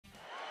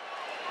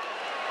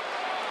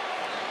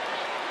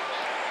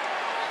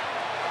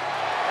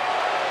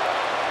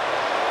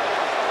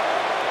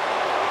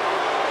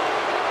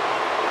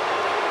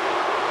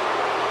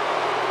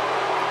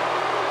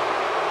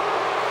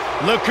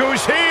Look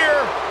who's here.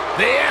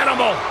 The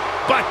Animal,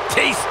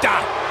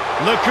 Batista.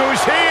 Look who's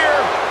here.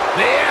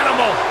 The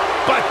Animal,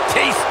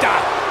 Batista.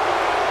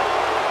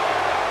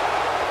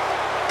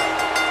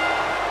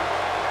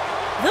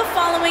 The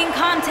following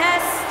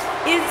contest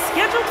is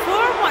scheduled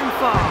for one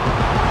fall.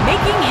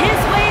 Making his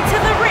way to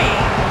the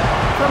ring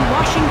from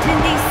Washington,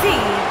 D.C.,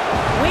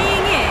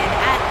 weighing in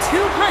at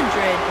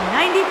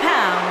 290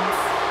 pounds,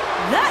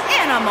 the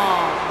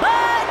Animal,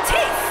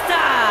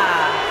 Batista.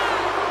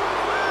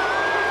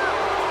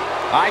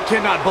 I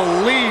cannot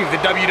believe the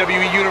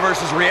WWE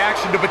Universe's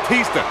reaction to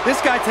Batista.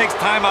 This guy takes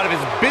time out of his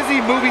busy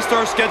movie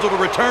star schedule to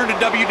return to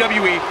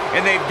WWE,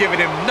 and they've given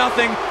him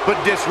nothing but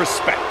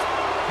disrespect.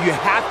 You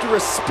have to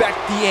respect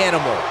the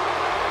Animal.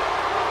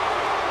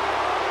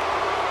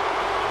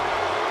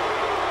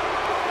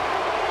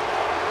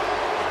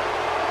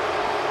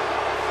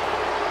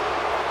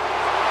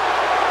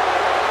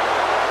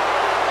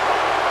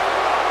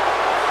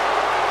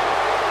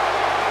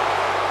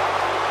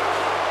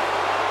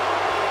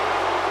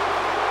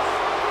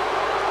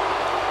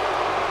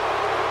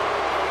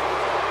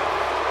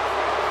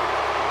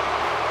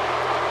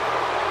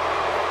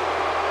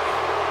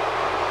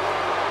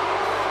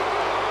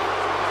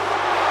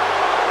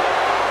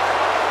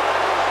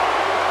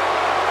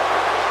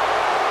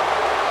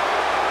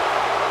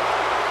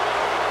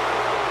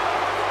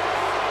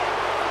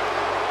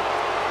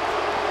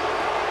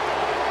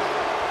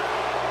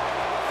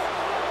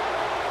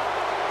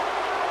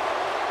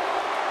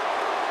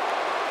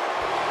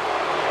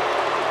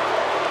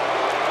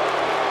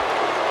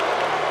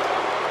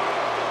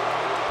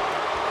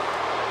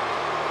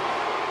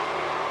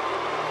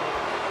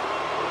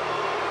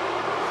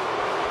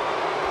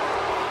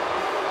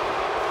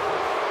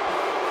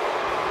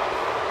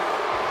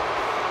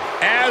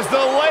 As the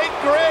late,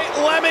 great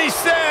Lemmy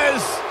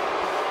says,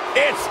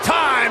 it's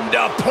time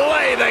to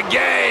play the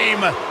game.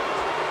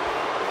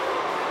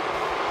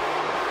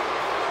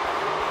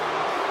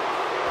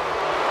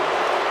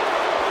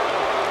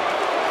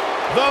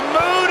 The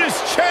mood has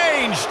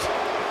changed.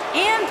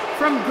 And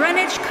from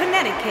Greenwich,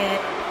 Connecticut,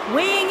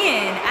 weighing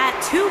in at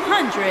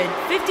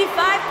 255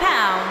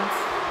 pounds,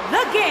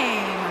 the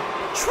Game,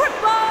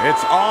 Triple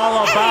It's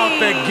all about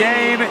the H.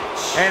 game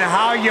and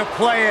how you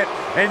play it,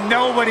 and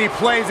nobody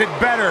plays it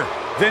better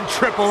than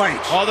Triple H.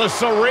 Oh, the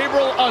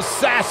cerebral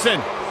assassin,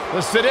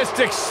 the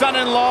sadistic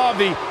son-in-law of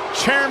the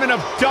chairman of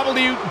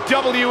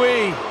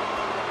WWE.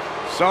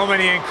 So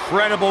many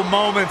incredible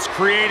moments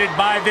created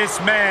by this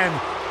man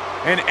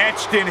and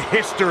etched in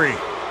history.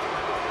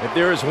 If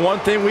there is one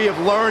thing we have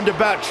learned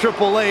about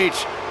Triple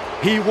H,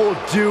 he will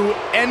do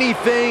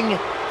anything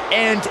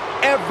and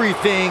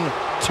everything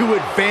to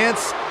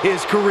advance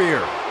his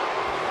career.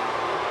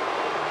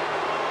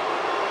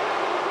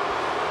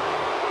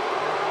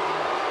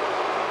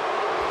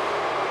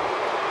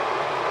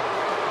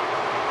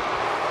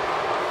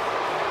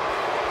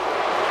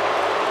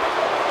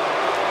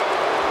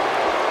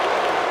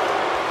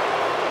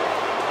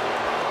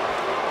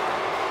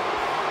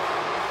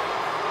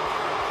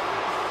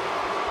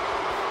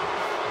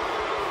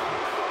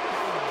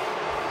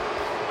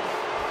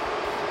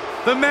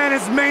 The man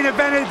has main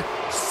evented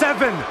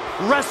 7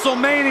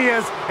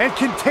 WrestleManias and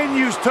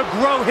continues to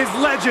grow his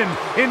legend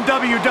in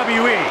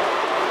WWE.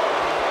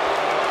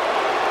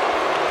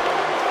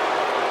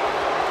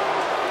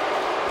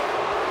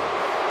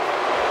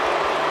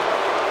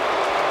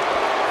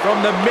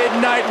 From the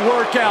midnight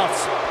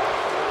workouts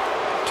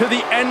to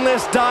the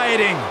endless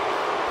dieting,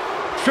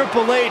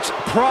 Triple H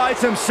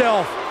prides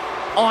himself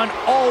on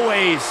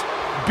always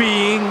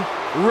being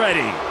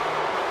ready.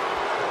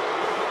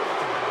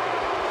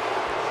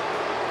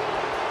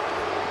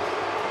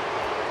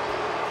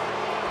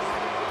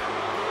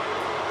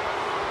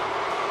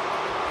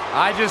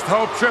 I just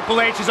hope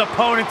Triple H's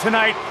opponent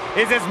tonight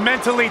is as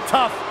mentally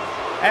tough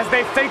as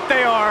they think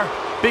they are,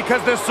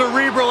 because the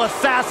cerebral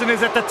assassin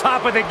is at the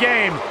top of the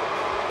game.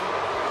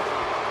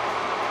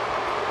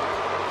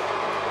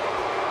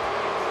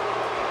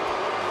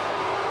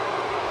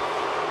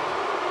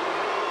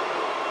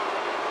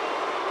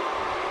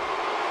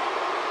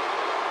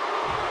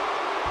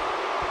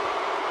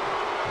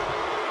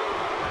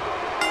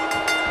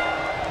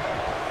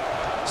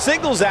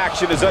 Singles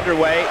action is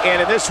underway, and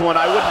in this one,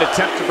 I wouldn't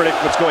attempt to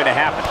predict what's going to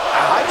happen.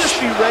 I just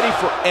be ready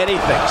for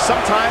anything.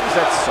 Sometimes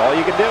that's all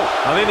you can do.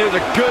 I think there's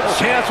a good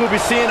chance we'll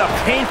be seeing a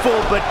painful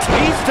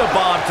Batista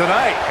bomb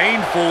tonight.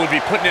 Painful would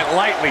be putting it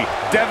lightly.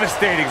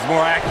 Devastating is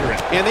more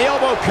accurate. And the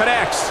elbow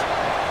connects.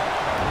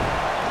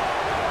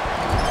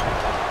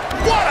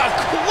 What a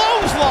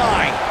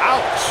clothesline!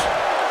 Ouch!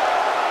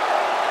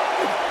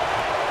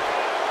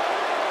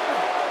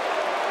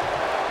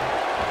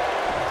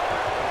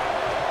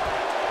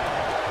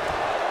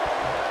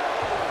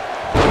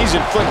 He's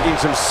inflicting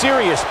some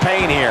serious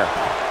pain here.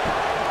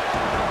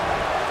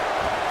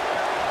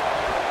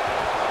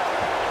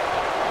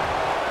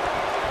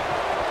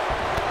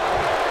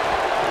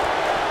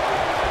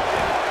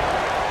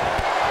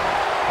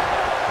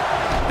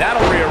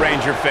 That'll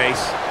rearrange your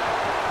face.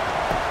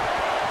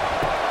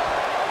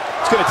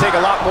 It's going to take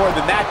a lot more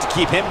than that to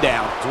keep him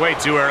down. It's way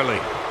too early.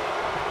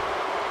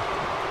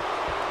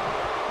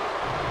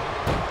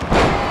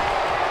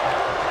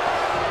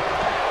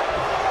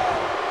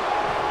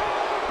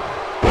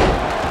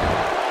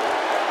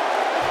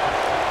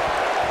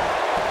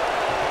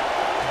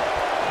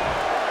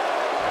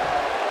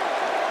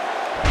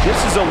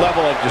 is a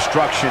level of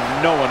destruction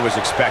no one was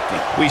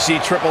expecting. We see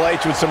Triple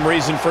H with some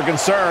reason for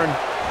concern.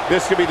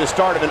 This could be the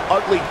start of an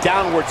ugly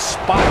downward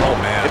spiral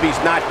if he's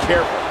not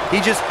careful.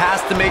 He just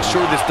has to make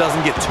sure this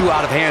doesn't get too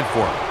out of hand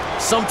for him.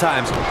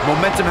 Sometimes,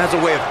 momentum has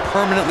a way of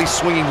permanently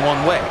swinging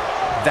one way.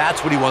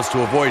 That's what he wants to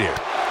avoid here.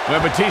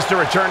 When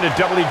Batista returned to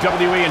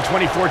WWE in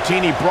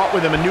 2014, he brought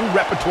with him a new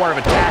repertoire of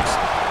attacks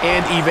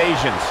and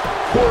evasions.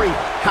 Corey,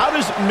 how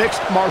does mixed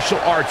martial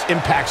arts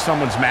impact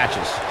someone's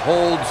matches?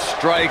 Holds,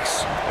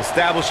 strikes,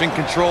 establishing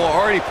control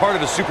are already part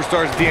of a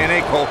superstar's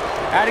DNA, Cole.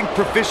 Adding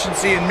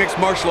proficiency in mixed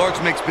martial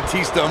arts makes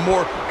Batista a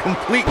more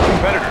complete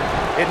competitor.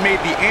 It made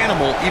the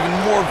Animal even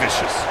more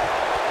vicious.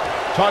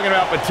 Talking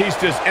about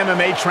Batista's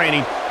MMA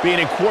training being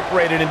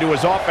incorporated into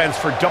his offense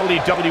for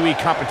WWE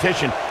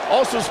competition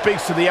also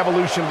speaks to the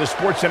evolution of the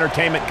sports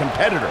entertainment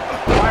competitor.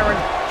 Byron,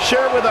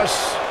 share with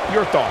us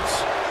your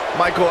thoughts.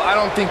 Michael, I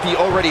don't think the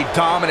already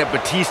dominant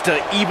Batista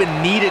even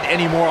needed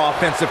any more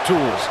offensive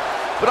tools.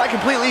 But I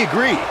completely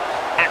agree.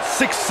 At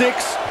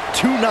 6'6",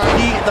 290,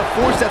 the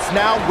force that's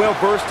now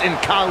well-versed in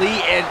Kali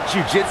and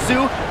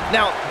Jiu-Jitsu,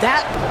 now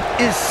that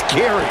is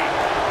scary.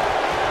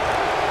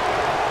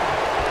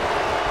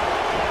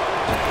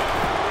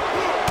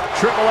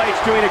 Triple H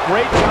doing a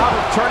great job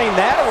of turning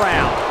that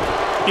around.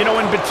 You know,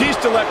 when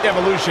Batista left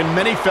Evolution,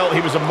 many felt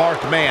he was a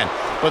marked man,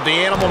 but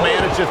the Animal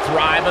managed to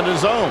thrive on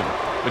his own.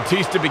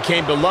 Batista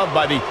became beloved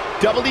by the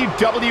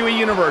WWE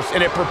Universe, and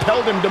it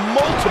propelled him to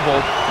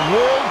multiple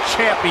world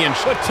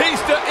championships.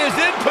 Batista is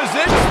in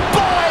position.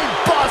 Spine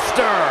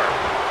buster!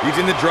 He's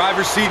in the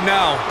driver's seat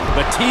now.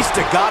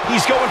 Batista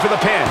He's going for the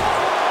pin.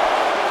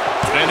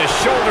 And his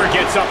shoulder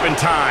gets up in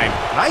time.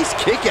 Nice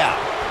kick out.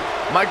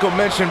 Michael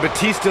mentioned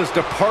Batista's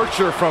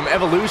departure from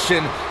Evolution,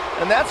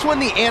 and that's when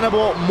the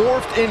Animal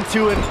morphed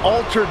into an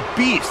altered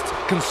beast,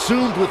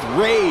 consumed with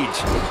rage.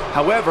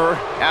 However,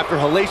 after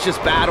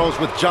hellacious battles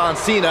with John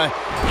Cena,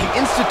 he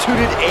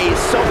instituted a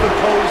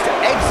self-imposed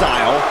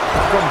exile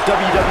from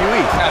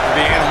WWE. After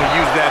the Animal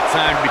used that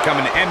time to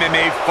become an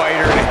MMA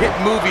fighter and a hit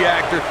movie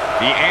actor,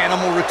 the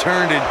Animal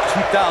returned in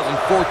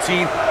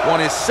 2014,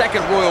 won his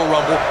second Royal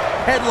Rumble,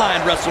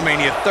 headlined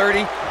WrestleMania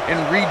 30, and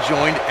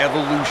rejoined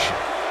Evolution.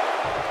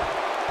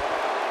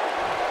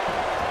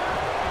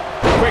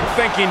 Quick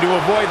thinking to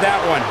avoid that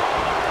one.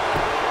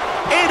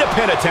 And a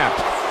pin attempt.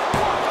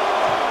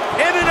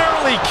 And an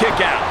early kick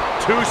out.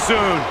 Too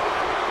soon.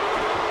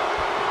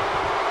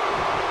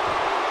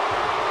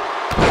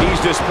 He's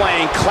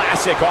displaying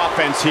classic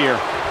offense here.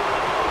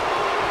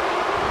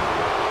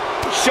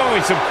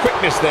 Showing some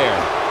quickness there.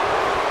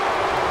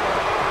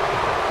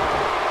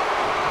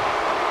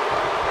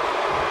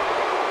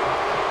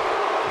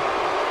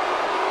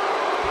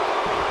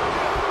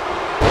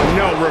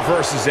 No,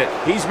 reverses it.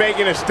 He's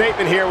making a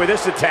statement here with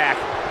this attack.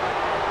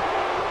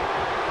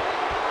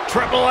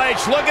 Triple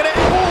H, look at it.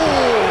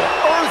 Ooh,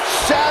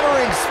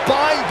 earth-shattering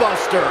spine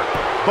buster.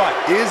 But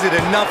is it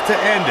enough to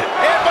end it?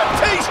 And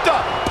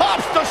Batista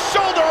pops the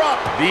shoulder up.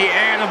 The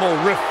Animal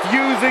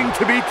refusing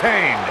to be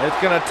tamed.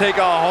 It's gonna take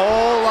a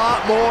whole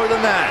lot more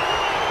than that.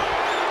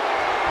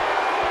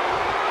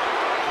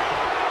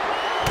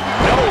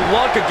 No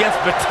luck against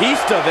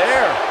Batista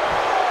there.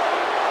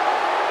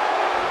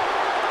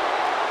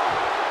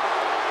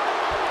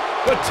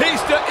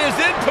 Batista is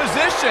in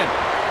position.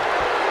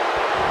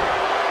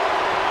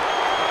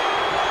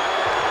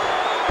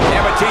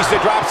 And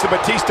Batista drops the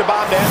Batista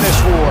bomb to end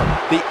this war.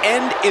 The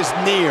end is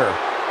near.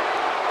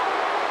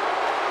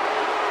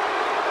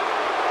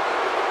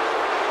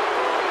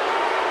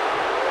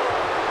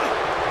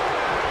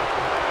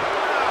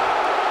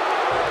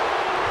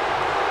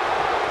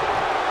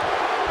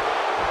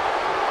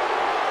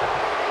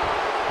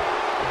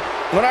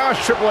 When I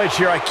watch Triple H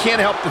here, I can't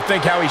help to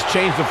think how he's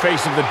changed the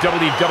face of the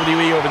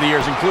WWE over the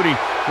years, including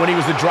when he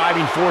was the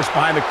driving force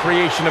behind the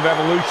creation of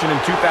Evolution in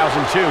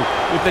 2002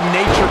 with the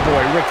Nature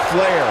Boy, Ric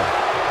Flair.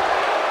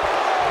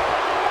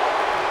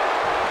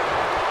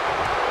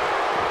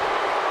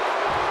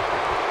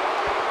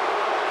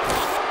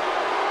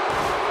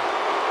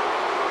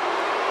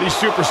 These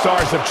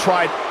superstars have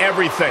tried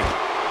everything.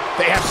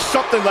 They have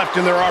something left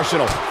in their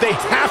arsenal. They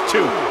have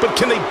to, but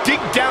can they dig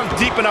down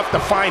deep enough to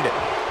find it?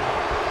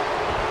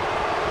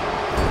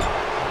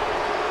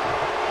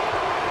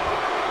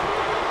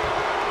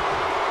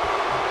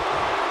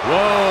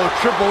 Whoa,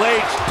 Triple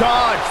H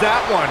dodged that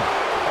one.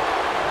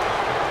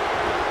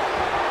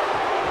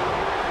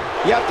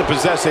 You have to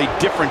possess a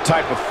different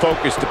type of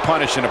focus to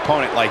punish an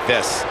opponent like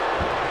this.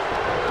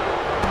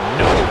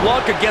 No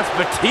luck against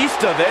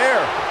Batista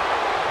there.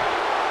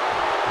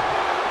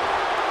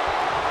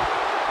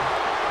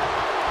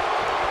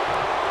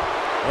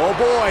 Oh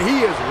boy,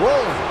 he is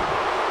rolling.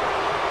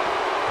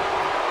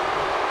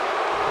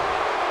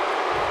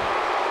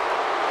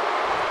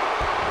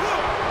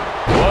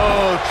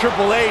 Whoa,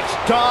 Triple H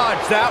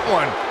dodged that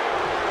one.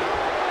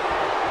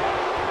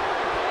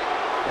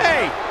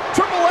 Hey,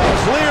 Triple H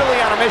clearly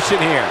on a mission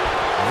here.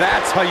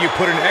 That's how you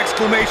put an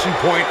exclamation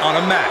point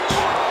on a match.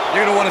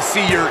 You're going to want to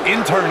see your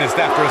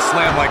internist after a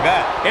slam like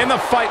that. And the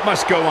fight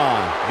must go on.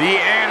 The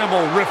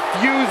animal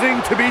refusing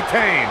to be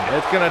tamed.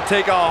 It's going to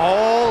take a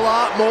whole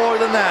lot more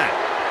than that.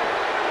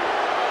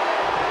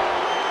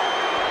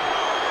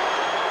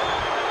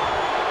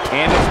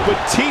 And it's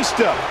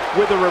Batista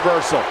with the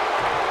reversal.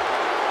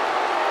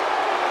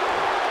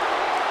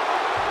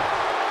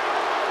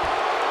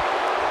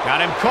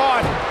 Got him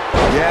caught.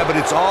 Yeah, but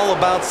it's all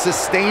about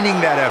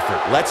sustaining that effort.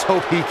 Let's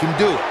hope he can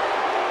do it.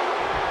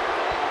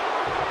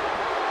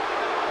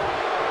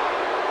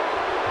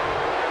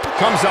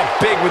 Comes up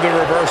big with the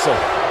reversal.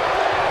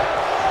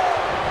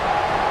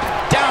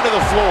 Down to the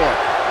floor.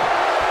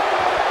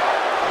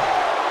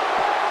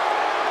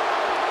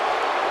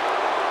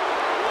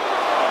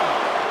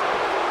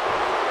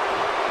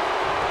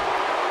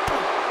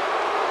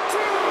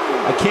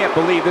 I can't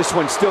believe this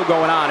one's still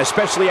going on,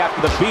 especially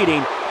after the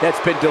beating that's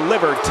been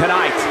delivered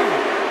tonight.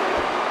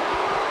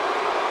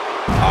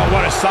 Oh,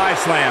 what a side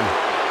slam.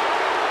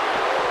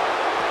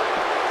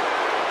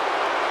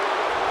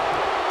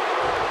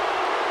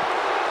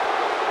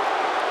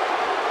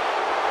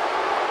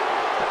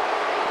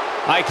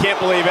 I can't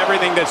believe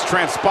everything that's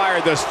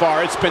transpired thus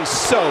far. It's been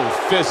so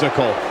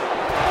physical.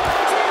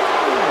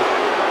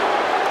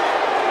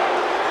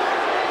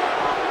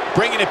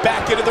 Bringing it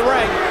back into the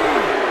ring.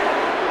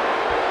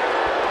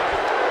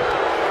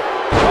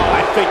 Oh,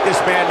 I think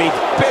this man means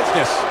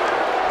business.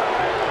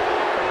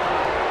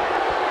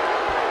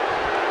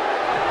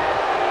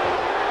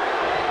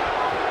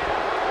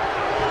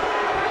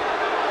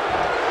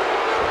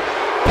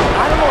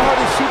 I don't know how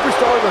these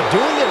superstars are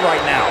doing it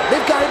right now.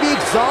 They've got to be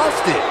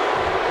exhausted.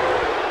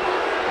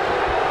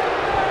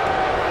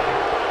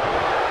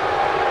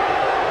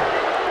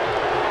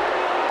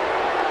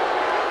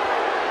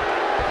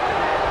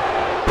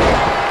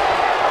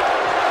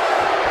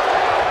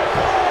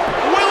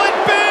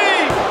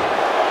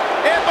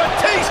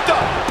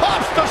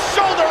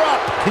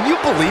 Can you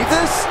believe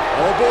this?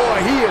 Oh boy,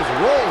 he is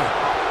rolling.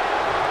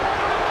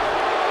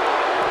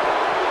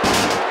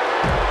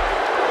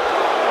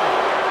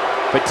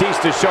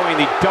 Batista showing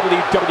the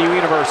WWE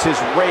Universe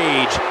his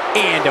rage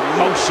and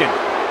emotion.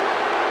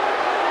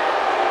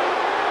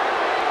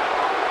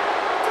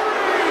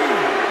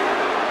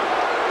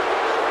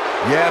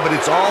 Yeah, but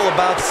it's all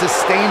about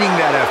sustaining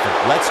that effort.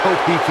 Let's hope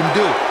he can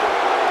do it.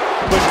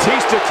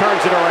 Batista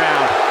turns it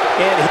around.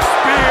 And his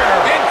spear.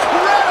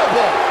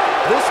 Incredible!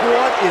 This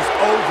one is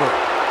over.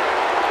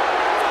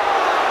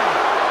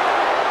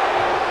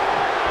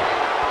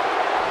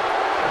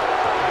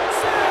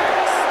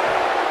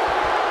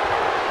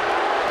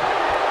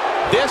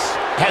 This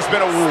has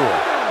been a war.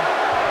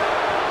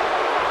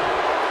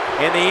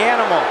 And the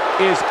animal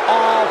is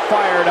all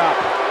fired up.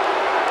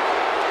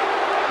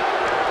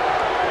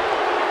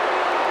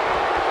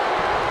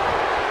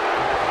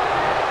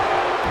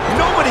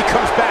 Nobody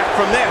comes back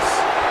from this.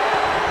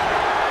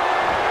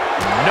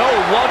 No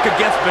luck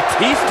against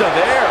Batista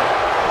there.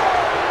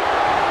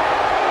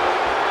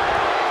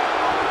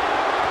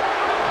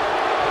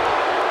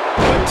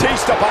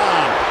 Batista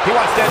bomb. He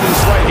wants to end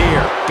this right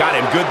here. Got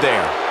him good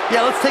there.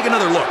 Yeah, let's take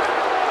another look.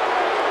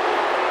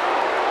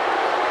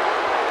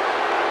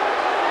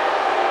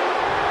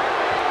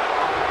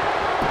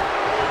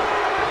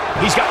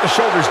 He's got the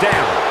shoulders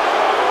down.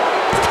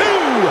 2,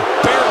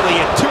 barely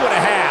at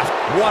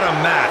 2.5. What a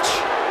match.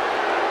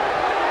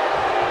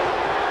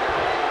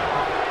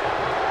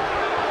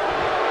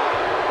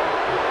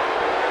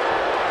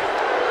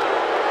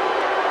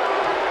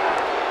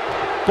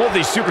 Both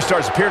these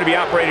superstars appear to be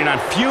operating on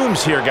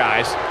fumes here,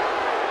 guys.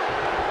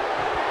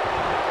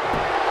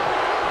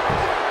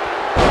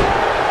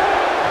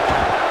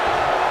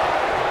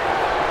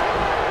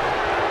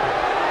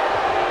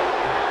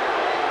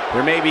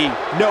 There may be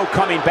no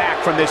coming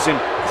back from this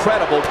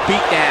incredible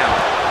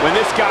beatdown. When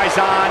this guy's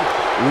on,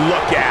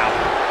 look out.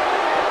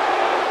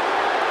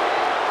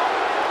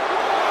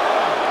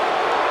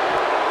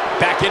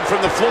 Back in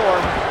from the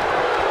floor.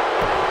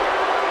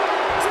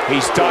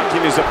 He's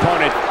stalking his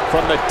opponent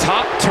from the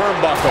top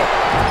turnbuckle.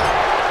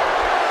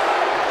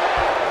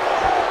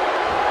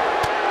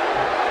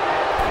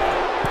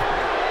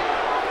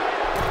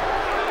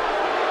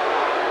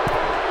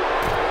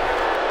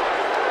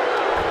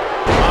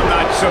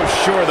 So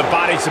sure the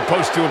body's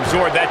supposed to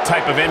absorb that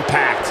type of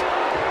impact.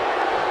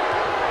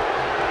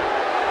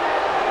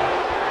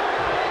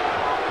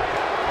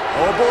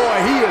 Oh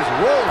boy, he is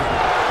rolling.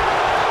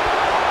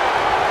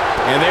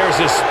 And there's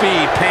his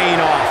speed paying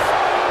off.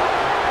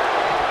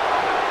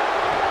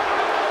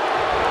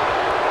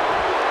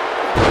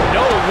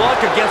 No luck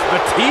against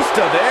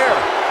Batista there.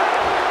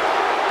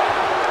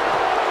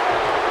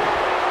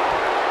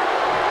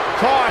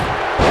 Caught.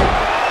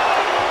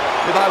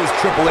 If I was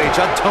Triple H,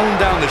 I'd tone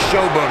down the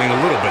showboating a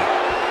little bit.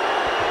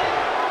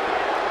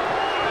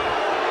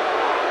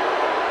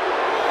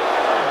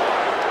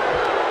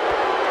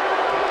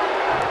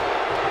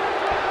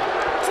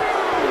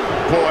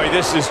 Boy,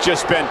 this has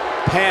just been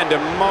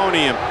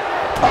pandemonium.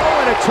 Oh,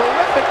 and a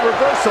terrific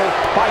reversal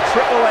by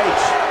Triple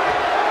H.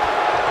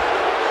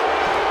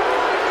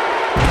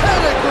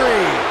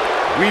 Pedigree!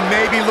 We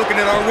may be looking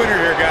at our winner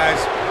here, guys.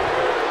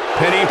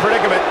 Pinning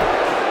predicament.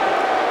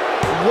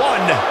 1,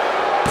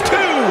 2,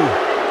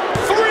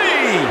 3.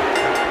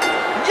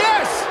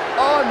 Yes!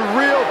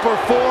 Unreal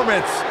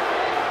performance.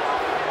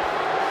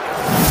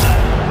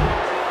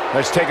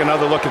 Let's take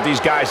another look at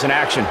these guys in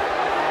action.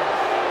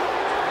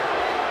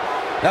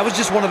 That was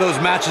just one of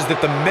those matches that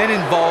the men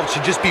involved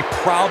should just be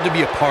proud to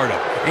be a part of.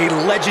 A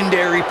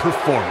legendary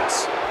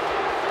performance.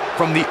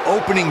 From the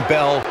opening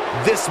bell,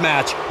 this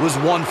match was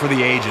one for the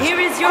ages. Here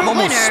is your I'm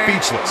almost winner,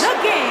 speechless. The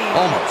Game.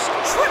 Almost.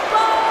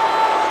 Triple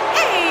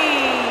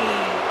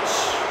H.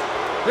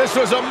 This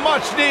was a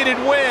much-needed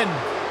win.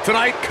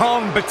 Tonight,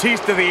 calling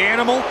Batista the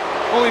Animal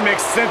only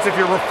makes sense if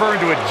you're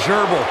referring to a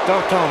gerbil.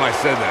 Don't tell him I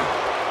said that.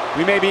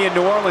 We may be in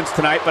New Orleans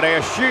tonight, but I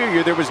assure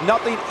you there was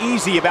nothing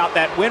easy about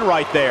that win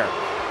right there.